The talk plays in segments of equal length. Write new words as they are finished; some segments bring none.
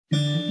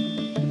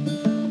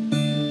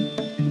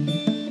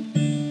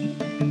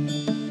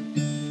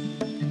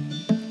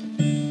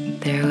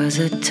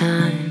was a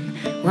time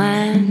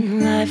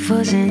when life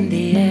was in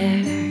the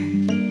air,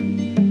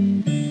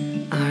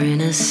 our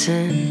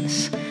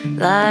innocence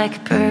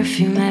like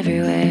perfume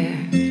everywhere.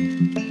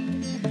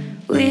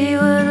 We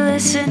would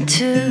listen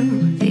to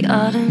the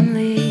autumn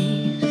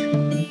leaves,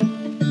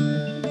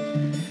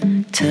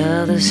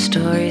 tell the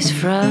stories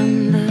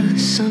from the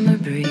summer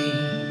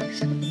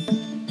breeze.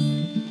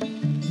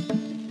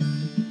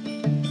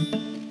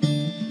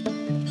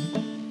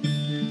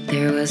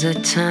 There was a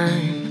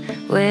time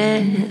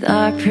with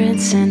our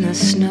prints in the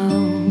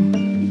snow.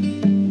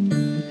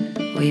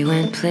 We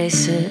went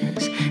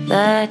places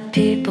that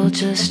people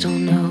just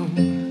don't know.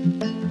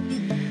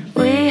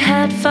 We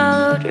had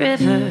followed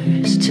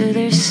rivers to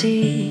their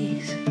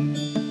seas,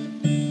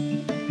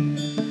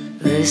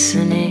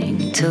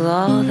 listening to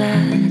all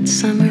that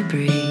summer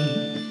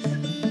breeze.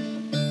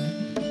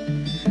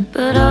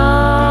 But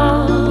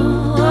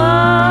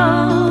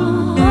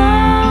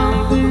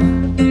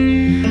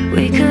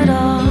we could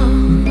all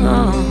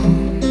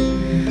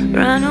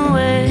run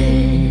away.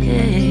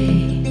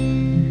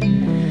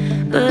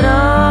 But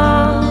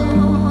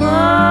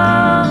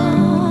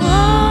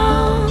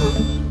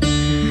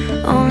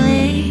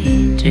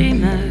only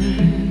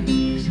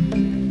dreamers,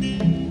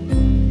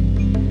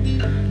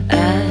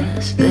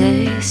 as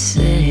they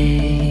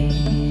say.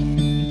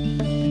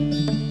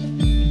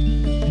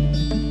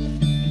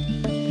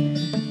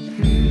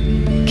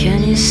 Can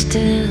you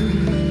still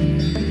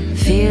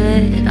feel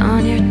it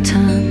on your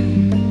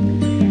tongue?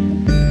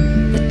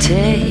 The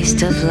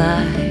taste of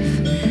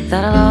life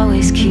that'll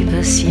always keep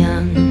us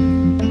young.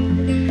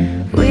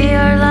 We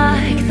are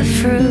like the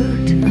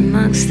fruit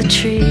amongst the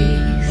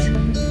trees,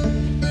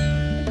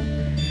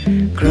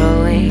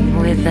 growing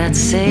with that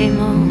same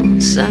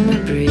old summer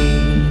breeze.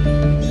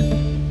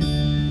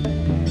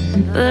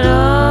 But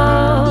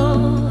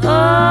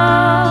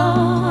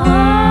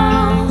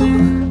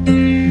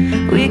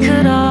we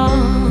could all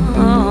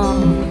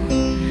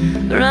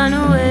run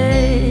away.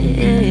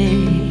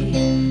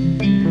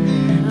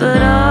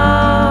 But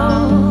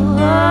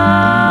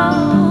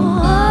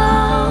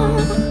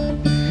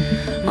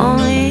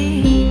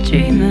only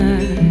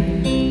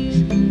dreamers,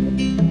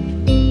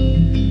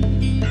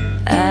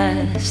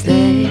 as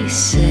they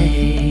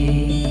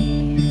say.